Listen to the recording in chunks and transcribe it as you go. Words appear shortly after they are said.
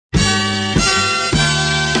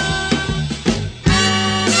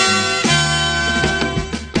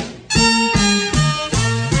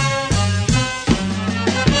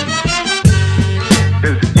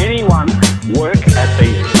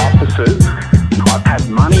I've had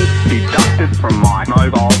money deducted from my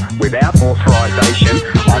mobile without authorization.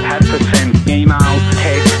 I've had to send emails,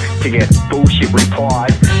 texts to get bullshit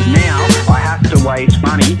replies. Now I have to waste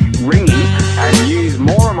money ringing and use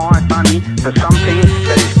more of my money for something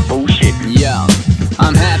that is bullshit. Yeah,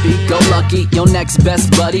 I'm happy, go lucky, your next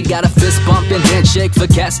best buddy. Got a fist bump and handshake for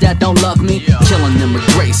cats that don't love me. Killing them with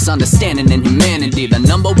grace, understanding and humanity. The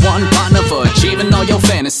 #1 partner for achieving all your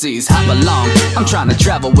fantasies. Hop along, I'm trying to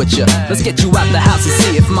travel with ya. Let's get you out the house and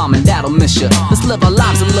see if mom and dad'll miss ya. Let's live our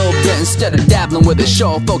lives a little bit instead of dabbling with it.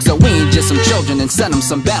 Show folks that we ain't just some children and send them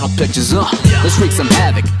some battle pictures. Let's wreak some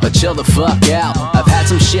havoc or chill the fuck out. I've had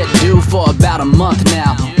some shit due for about a month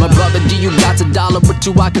now. My brother, do you got $1 or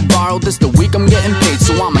 $2 I could borrow? This the week I'm getting paid,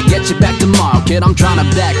 so I'ma get you back tomorrow. Kid, I'm trying to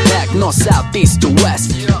backpack north, south, east to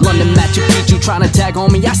west. London, Machu Picchu, trying to tag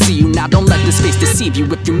homie, I see you. Now don't let this face deceive you.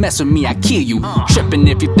 If you mess with me, I kill you. Tripping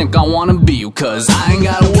if you think I wanna be you, cause I ain't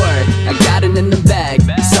got a word, I got it in the bag.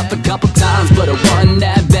 Sucked a couple times, but it wasn't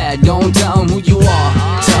that bad. Gon' tell them who you are,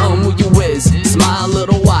 tell them who you is. Smile a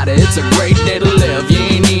little wider, it's a great day to live. You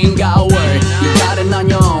ain't even got a word, you got it on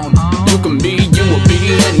your own. You can be, you will be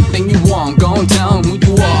anything you want. Gon' tell them who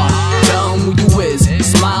you are, tell them who you is.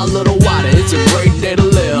 Smile a little wider, it's a great day to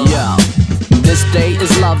live. Yeah. This day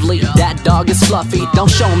is lovely, that dog is fluffy. Don't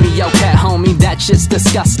show me your cat, homie, that shit's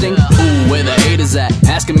disgusting. Ooh, where the haters at?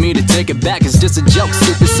 Asking me to take it back, it's just a joke,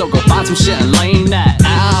 stupid. So go find some shit and lame that.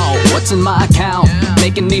 Ow, what's in my account?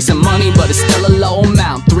 Making decent money, but it's still a low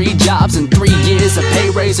amount. 3 jobs in 3 years, a pay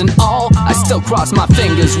raise and all. I still cross my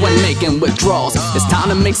fingers when making withdrawals. It's time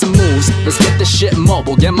to make some moves, let's get this shit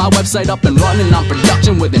mobile. Get my website up and running on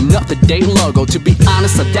production with an up-to-date logo. To be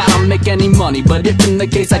honest, I doubt I'll make any money, but if in the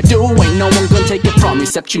case I do, ain't no one gonna take it from me,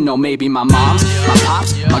 except you know maybe my moms, my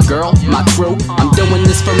pops, my girl, my crew. I'm doing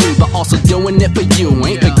this for me, but also doing it for you.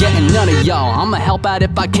 Ain't forgetting none of y'all, I'ma help out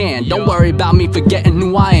if I can. Don't worry about me forgetting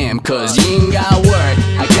who I am, cause you ain't got a word,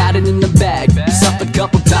 I got it in the bag. Suffered a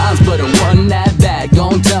couple times, but it wasn't that bad.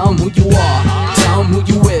 Gon' tell them who you are, tell them who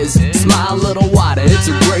you is. Smile a little wider, it's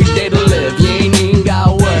a great day to live. You ain't even got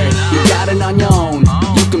a word, you got it on your own.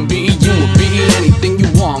 You can be, you will be anything you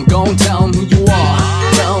want. Gon' tell them who you are,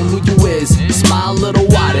 tell them who you is. Smile a little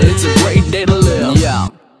wider, it's a great day to live. Yeah.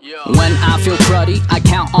 When I feel cruddy, I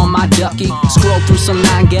count on my ducky. Scroll through some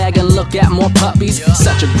 9gag and look at more puppies.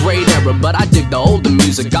 Such a great era, but I dig the older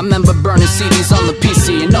music. I remember burning CDs on the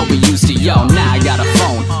PC and overused it. Yo, now I got a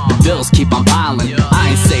phone, the bills keep on piling. I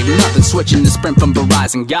ain't saved nothing, switching to Sprint from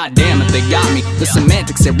Verizon. God damn it, they got me. The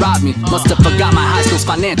semantics, they robbed me. Must have forgot my high school's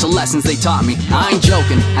financial lessons they taught me. I ain't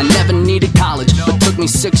joking, I never needed college, but took me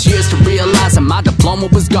 6 years to realize that my diploma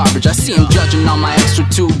was garbage. I see him judging on my extra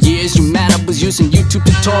 2 years. You mad I was using YouTube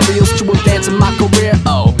tutorials to advance in my career?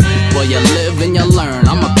 Oh, well, you live and you learn.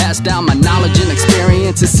 I'ma pass down my knowledge and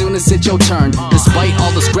experience as soon as it's your turn. Despite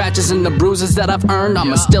all the scratches and the bruises that I've earned,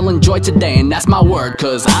 I'ma still enjoy today, and that's my word.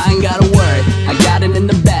 Cause I ain't got a word, I got it in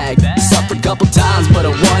the bag. Suffered a couple times, but it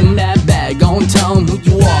wasn't that bad. Gon' tell them who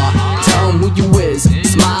you are, tell them who you is.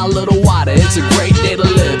 Smile a little wider, it's a great